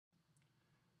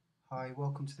Hi,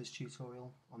 welcome to this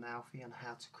tutorial on Alfie on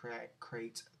how to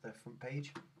create the front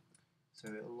page. So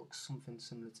it'll look something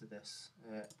similar to this,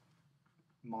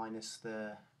 minus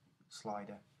the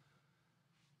slider.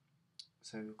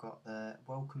 So we've got the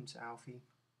welcome to Alfie,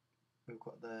 we've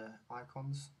got the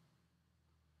icons,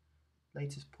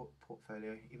 latest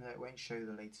portfolio, even though it won't show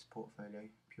the latest portfolio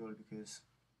purely because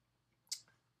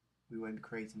we won't be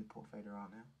creating the portfolio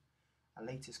right now. Our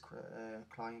latest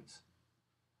client,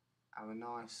 our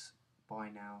nice buy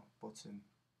now button,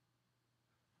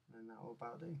 and that will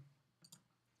about do.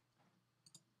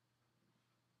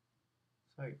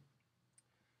 So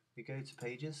we go to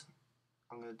pages.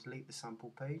 I'm going to delete the sample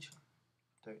page,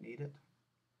 don't need it.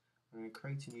 I'm going to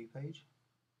create a new page.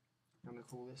 I'm going to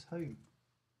call this home.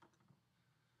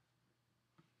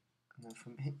 And then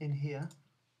from in here,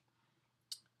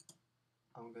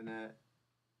 I'm going to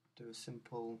do a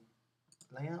simple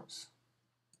layouts,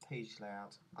 page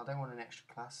layout. I don't want an extra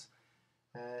class.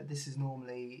 This is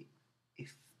normally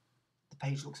if the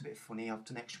page looks a bit funny. I've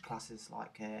done extra classes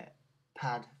like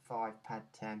pad 5, pad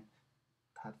 10,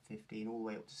 pad 15, all the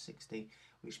way up to 60,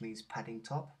 which means padding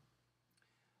top.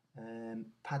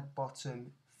 Pad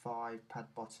bottom 5, pad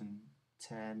bottom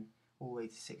 10, all the way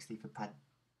to 60 for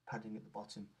padding at the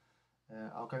bottom.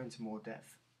 I'll go into more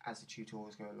depth as the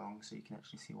tutorials go along so you can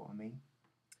actually see what I mean.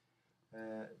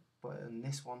 But in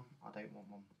this one, I don't want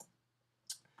one.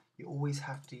 You always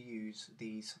have to use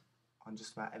these on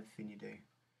just about everything you do,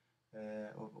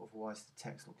 otherwise the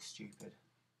text looks stupid.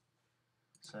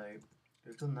 So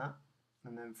we've done that,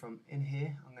 and then from in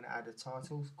here I'm going to add a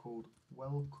title called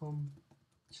Welcome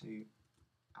to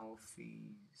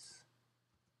Alfie's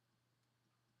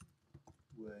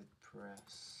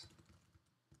WordPress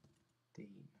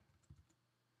theme.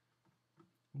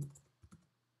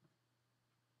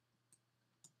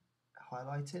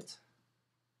 Highlight it.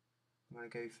 I'm going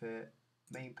to go for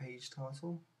main page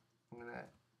title. I'm going to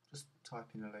just type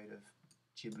in a load of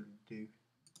jibbly-doo.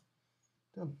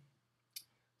 Done.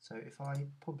 So if I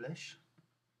publish,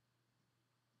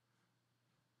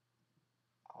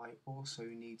 I also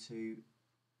need to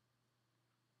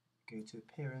go to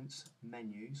Appearance,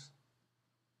 Menus,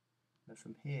 and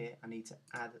from here I need to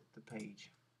add the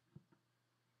page.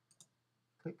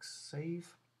 Click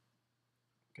Save,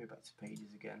 go back to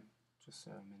Pages again, just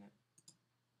so a minute.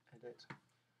 Edit.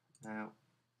 Now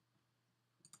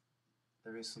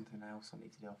there is something else I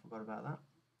need to do, I forgot about that.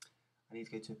 I need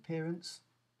to go to Appearance,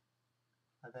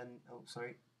 and then,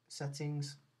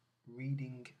 Settings,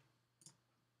 Reading.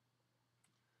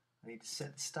 I need to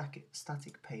set the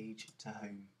static page to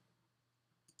home,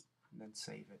 and then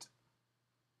save it.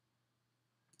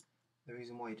 The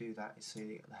reason why you do that is so you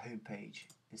get the home page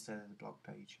instead of the blog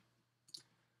page.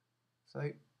 So,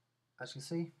 as you can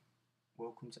see,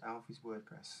 welcome to Alfie's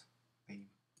WordPress theme,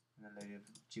 and a load of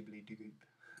jibbly-doo-goop,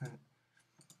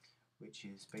 which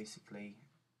is basically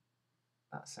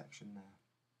that section there.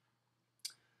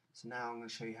 So now I'm going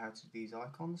to show you how to do these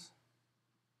icons.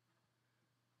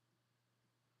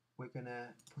 We're going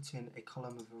to put in a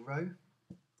column of a row,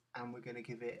 and we're going to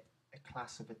give it a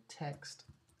class of a text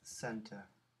center.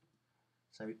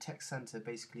 So text center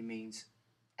basically means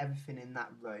everything in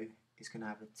that row is going to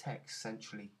have a text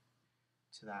centrally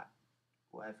to that,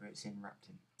 whatever it's wrapped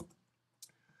in.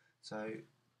 So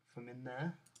from in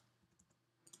there,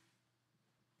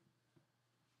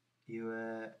 you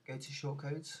go to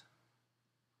shortcodes,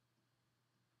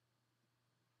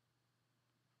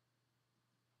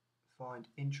 find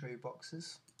intro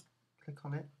boxes, click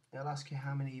on it. It'll ask you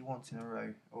how many you want in a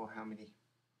row, or how many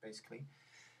basically.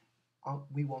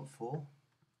 We want 4,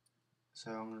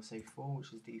 so I'm going to say 4,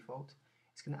 which is default.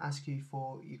 It's going to ask you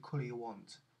for your colour you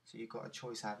want, so you've got a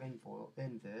choice out of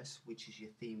inverse, which is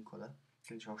your theme colour,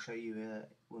 which I'll show you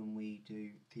when we do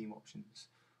theme options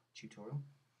tutorial.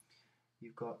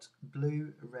 You've got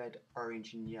blue, red,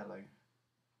 orange and yellow.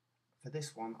 For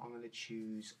this one I'm going to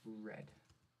choose red,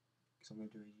 because I'm going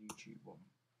to do a YouTube one.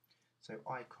 So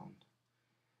icon.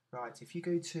 Right, if you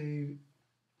go to,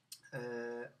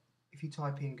 if you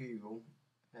type in Google,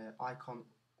 icon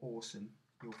awesome,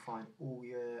 you'll find all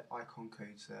your icon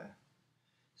codes there.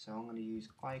 So I'm going to use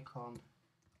icon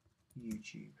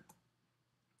YouTube.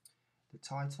 The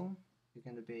title is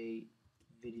going to be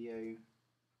video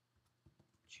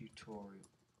tutorials,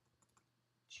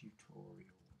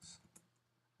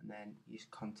 and then use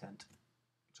content,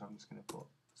 which I'm just going to put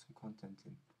some content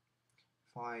in.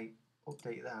 If I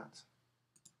update that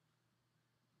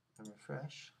and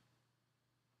refresh,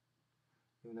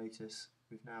 you'll notice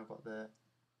we've now got the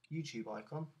YouTube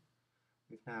icon,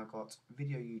 we've now got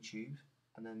video YouTube,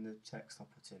 and then the text I'll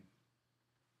put in.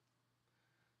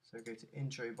 So go to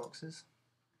intro boxes,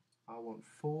 I want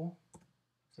 4,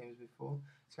 same as before.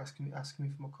 It's asking me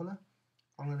for my colour.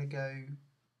 I'm going to go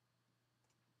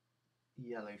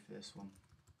yellow for this one.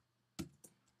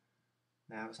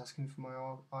 Now it's asking for my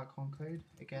icon code.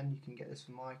 Again, you can get this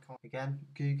from icon. Again,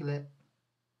 Google it.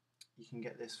 You can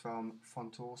get this from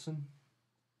Font Awesome.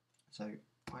 So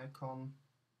icon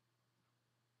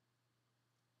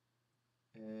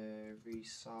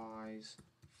resize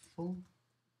full.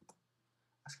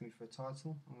 Asking me for a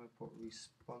title. I'm going to put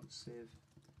responsive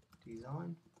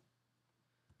design.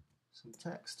 Some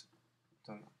text.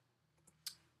 Done.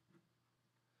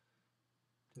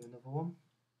 Do another one.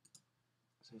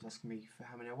 So it's asking me for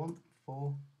how many I want.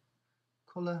 4.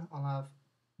 Colour, I'll have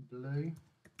blue.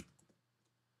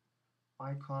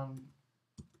 Icon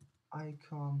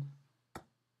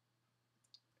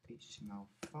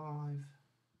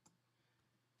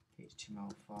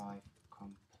HTML5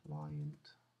 compliant.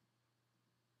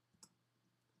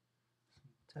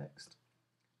 Some text.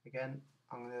 Again,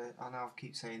 I now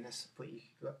keep saying this, but you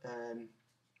can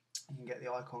get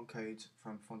the icon codes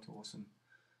from Font Awesome.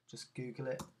 Just Google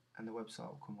it and the website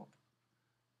will come up.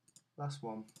 Last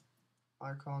one,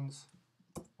 icons.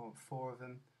 I want 4 of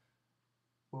them.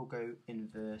 We'll go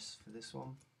inverse for this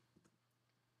one.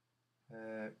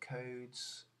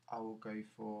 Codes, I will go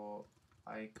for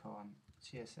icon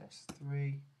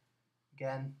CSS3.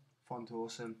 Again, Font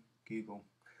Awesome, Google.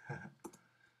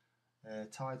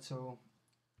 Title,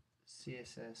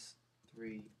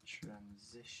 CSS3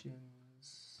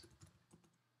 transitions.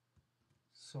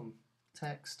 Some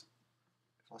text.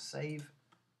 If I save,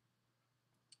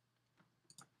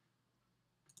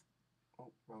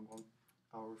 oh, wrong one.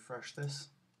 I'll refresh this,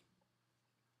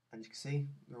 and you can see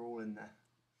they're all in there.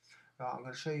 Right, I'm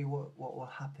going to show you what will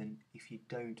happen if you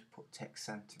don't put text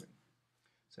center in.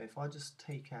 So if I just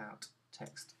take out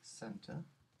text center,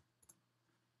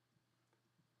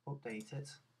 update it,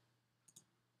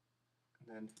 and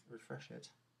then refresh it,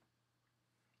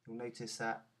 you'll notice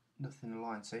that nothing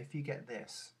aligns. So if you get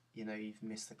this, you know you've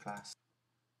missed the class,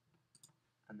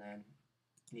 and then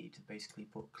you need to basically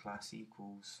put class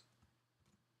equals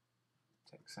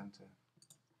text center.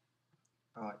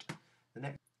 Alright, the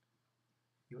next,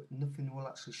 nothing will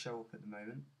actually show up at the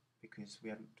moment because we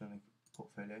haven't done a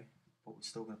portfolio, but we're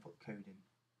still going to put code in.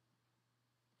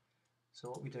 So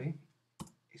what we do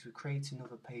is we create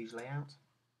another page layout.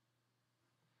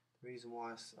 The reason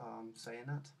why I'm saying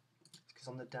that is because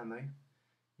on the demo,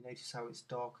 you notice how it's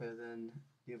darker than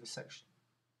the other section.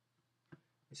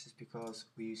 This is because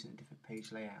we're using a different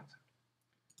page layout.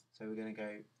 So we're going to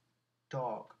go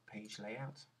dark page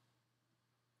layout.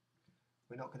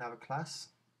 We're not going to have a class,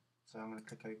 so I'm going to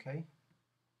click OK.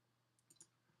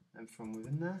 And from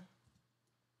within there,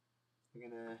 we're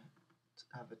going to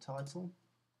have a title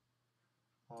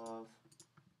of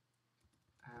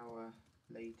our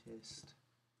latest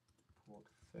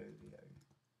portfolio.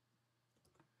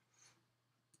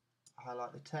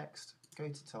 Highlight the text, go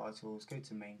to titles, go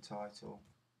to main title,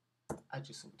 add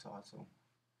your subtitle.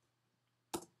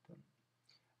 Done.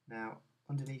 Now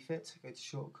underneath it, go to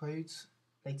shortcodes,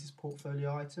 latest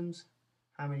portfolio items,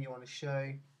 how many you want to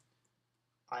show.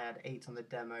 I had 8 on the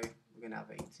demo, we're going to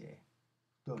have 8 here.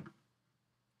 Done.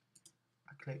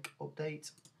 I click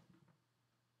update,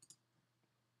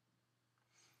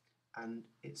 and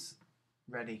it's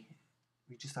ready.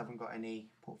 We just haven't got any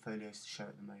portfolios to show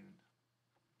at the moment.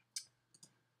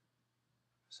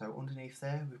 So underneath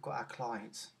there we've got our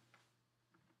clients.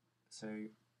 So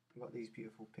we've got these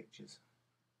beautiful pictures.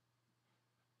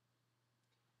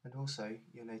 And also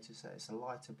you'll notice that it's a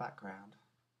lighter background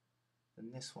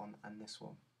than this one and this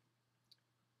one.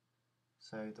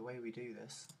 So the way we do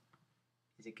this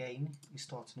is, again, you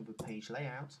start another page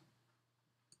layout.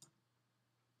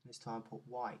 This time put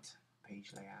white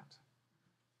page layout.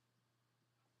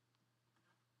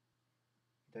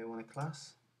 You don't want a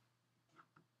class.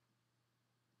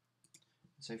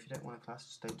 So if you don't want a class,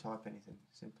 just don't type anything.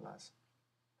 Simple as.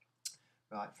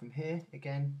 Right, from here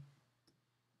again,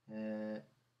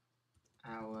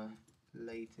 our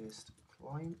latest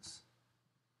clients.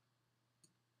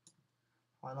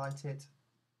 Highlight it,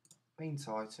 main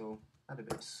title, add a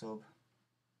bit of sub,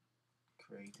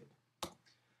 created.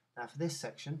 Now for this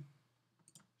section,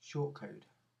 shortcode,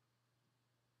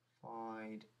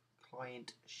 find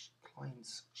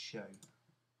clients show.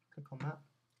 Click on that,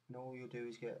 and all you'll do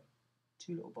is get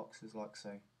 2 little boxes like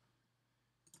so.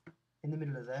 In the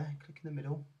middle of there, click in the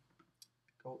middle,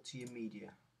 go up to your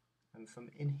media, and from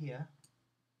in here,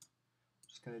 I'm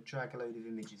just going to drag a load of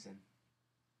images in.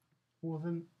 All of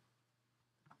them.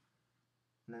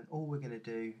 And then all we're going to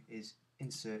do is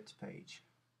insert to page.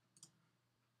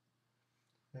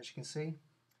 As you can see,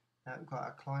 Now we've got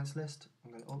our clients list.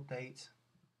 I'm going to update,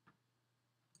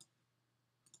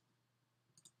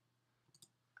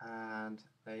 and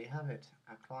there you have it.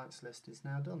 Our clients list is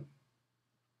now done.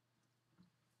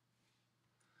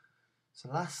 So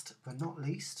last but not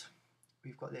least,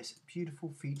 we've got this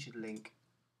beautiful featured link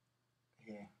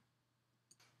here.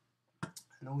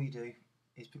 And all you do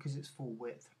is, because it's full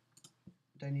width,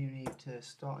 you don't even need to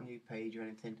start a new page or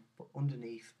anything, but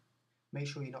underneath, make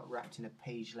sure you're not wrapped in a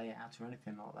page layout or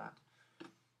anything like that.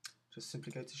 Just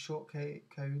simply go to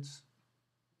shortcodes,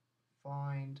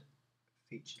 find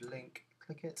featured link,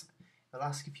 click it. It'll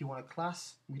ask if you want a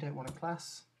class. We don't want a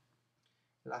class.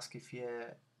 It'll ask if you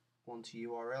want a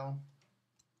URL,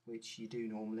 which you do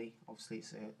normally. Obviously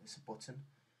it's a button.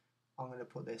 I'm going to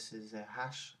put this as a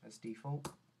hash as default.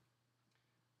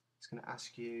 It's going to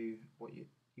ask you what you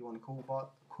want to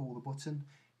call the button.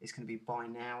 It's going to be buy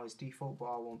now as default, but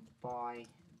I want buy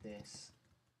this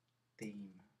theme.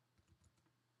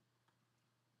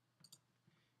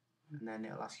 And then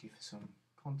it'll ask you for some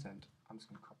content. I'm just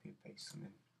going to copy and paste some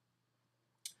in.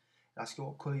 It'll ask you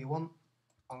what colour you want.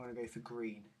 I'm going to go for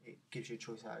green. It gives you a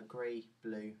choice out of grey,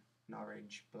 blue, and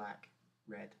orange, black,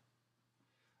 red,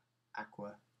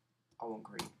 aqua. I want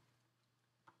green.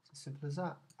 It's as simple as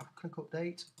that. I'll click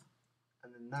update,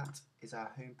 and then that is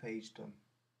our home page done.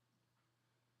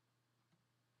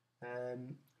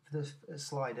 For this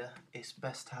slider, it's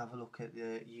best to have a look at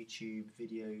the YouTube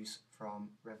videos from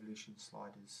Revolution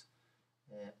Sliders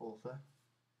author.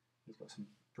 He's got some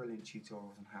brilliant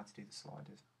tutorials on how to do the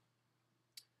sliders.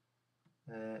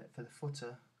 For the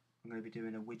footer, I'm going to be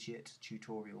doing a widget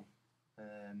tutorial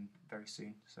very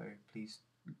soon, so please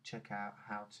check out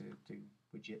how to do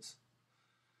widgets,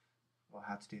 or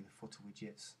how to do the footer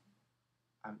widgets.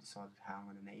 I haven't decided how I'm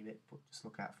going to name it, but just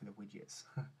look out for the widgets.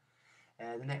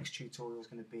 The next tutorial is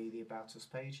going to be the About Us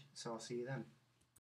page, so I'll see you then.